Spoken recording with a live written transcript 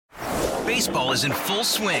Baseball is in full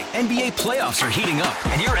swing. NBA playoffs are heating up,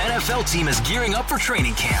 and your NFL team is gearing up for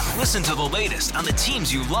training camp. Listen to the latest on the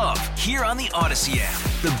teams you love here on the Odyssey app.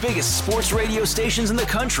 The biggest sports radio stations in the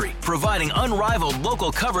country, providing unrivaled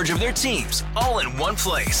local coverage of their teams, all in one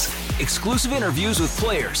place. Exclusive interviews with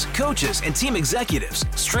players, coaches, and team executives,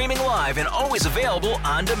 streaming live and always available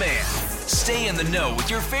on demand. Stay in the know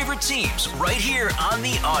with your favorite teams right here on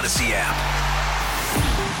the Odyssey app.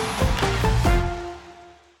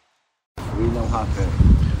 We know how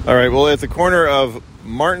to. All right, well, at the corner of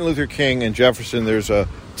Martin Luther King and Jefferson, there's a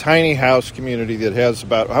tiny house community that has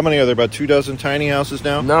about, how many are there, about 24 tiny houses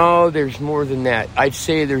now? No, there's more than that. I'd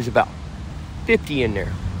say there's about 50 in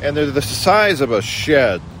there. And they're the size of a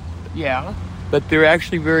shed. Yeah, but they're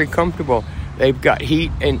actually very comfortable. They've got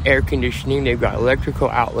heat and air conditioning. They've got electrical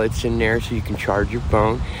outlets in there so you can charge your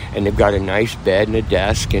phone. And they've got a nice bed and a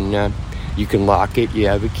desk, and you can lock it. You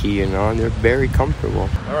have a key and on. They're very comfortable.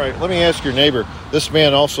 All right, let me ask your neighbor. This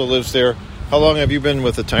man also lives there. How long have you been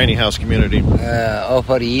with the tiny house community?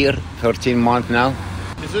 Over a year, 13 months now.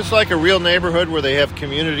 Is this like a real neighborhood where they have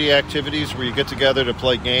community activities where you get together to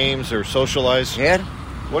play games or socialize? Here?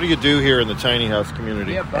 What do you do here in the tiny house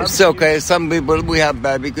community? It's okay. Some people, we have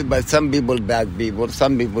barbecue, but some people bad people.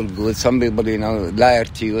 Some people good. Some people, liar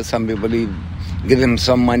to you. Some people give him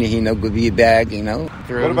some money, give you a bag,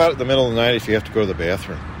 What about in the middle of the night if you have to go to the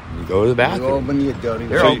bathroom? You go to the bathroom. You open your door.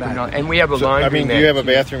 They're open. And we have a laundry. Do you have a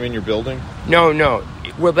bathroom in your building? No.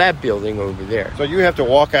 Well, that building over there. So you have to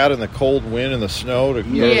walk out in the cold wind and the snow to go to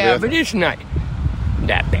the Yeah, bathroom? but it's not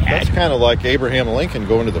that bad. That's kind of like Abraham Lincoln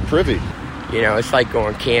going to the privy. It's like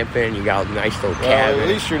going camping. You got a nice little cabin. Well, at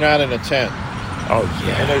least you're not in a tent. Oh,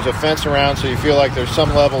 yeah. And there's a fence around, so you feel like there's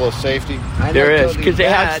some level of safety. There is, because they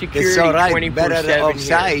have security it's all right. 24/7 Better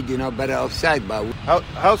outside, here. better outside. But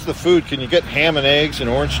How's the food? Can you get ham and eggs and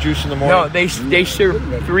orange juice in the morning? No, they serve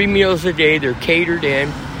 3 meals a day. They're catered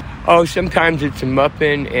in. Oh, sometimes it's a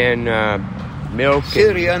muffin and milk.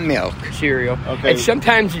 Cereal and milk. Cereal. Okay. And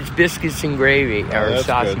sometimes it's biscuits and gravy or that's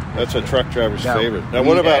sausage. Good. That's a truck driver's favorite. Now,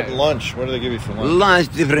 what about lunch? What do they give you for lunch?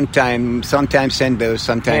 Lunch, different time. Sometimes sandwiches,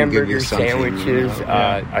 sometimes give you Hamburgers, something.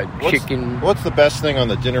 sandwiches, chicken. What's the best thing on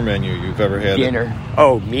the dinner menu you've ever had? Dinner.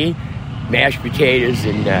 Oh, me? Mashed potatoes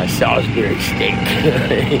and Salisbury steak.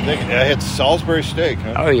 I had Salisbury steak,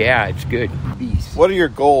 huh? Oh, yeah, it's good. What are your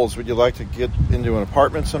goals? Would you like to get into an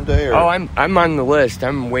apartment someday? Or? Oh, I'm on the list.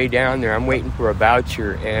 I'm way down there. I'm waiting for a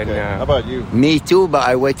voucher. And okay. How about you? Me too, but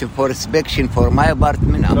I waited for inspection for my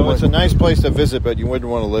apartment. So it's a nice place to visit, but you wouldn't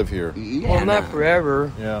want to live here. Well, not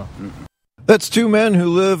forever. Yeah. That's two men who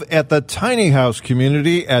live at the tiny house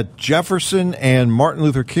community at Jefferson and Martin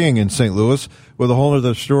Luther King in St. Louis. With a whole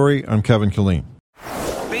other story, I'm Kevin Killeen.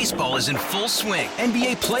 Baseball is in full swing.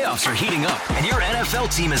 NBA playoffs are heating up, and your NFL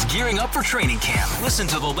team is gearing up for training camp. Listen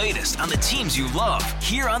to the latest on the teams you love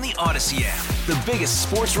here on the Odyssey app. The biggest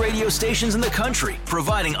sports radio stations in the country,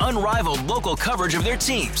 providing unrivaled local coverage of their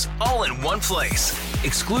teams, all in one place.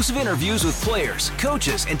 Exclusive interviews with players,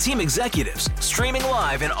 coaches, and team executives, streaming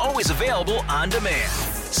live and always available on demand.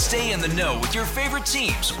 Stay in the know with your favorite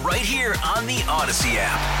teams right here on the Odyssey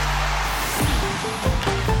app.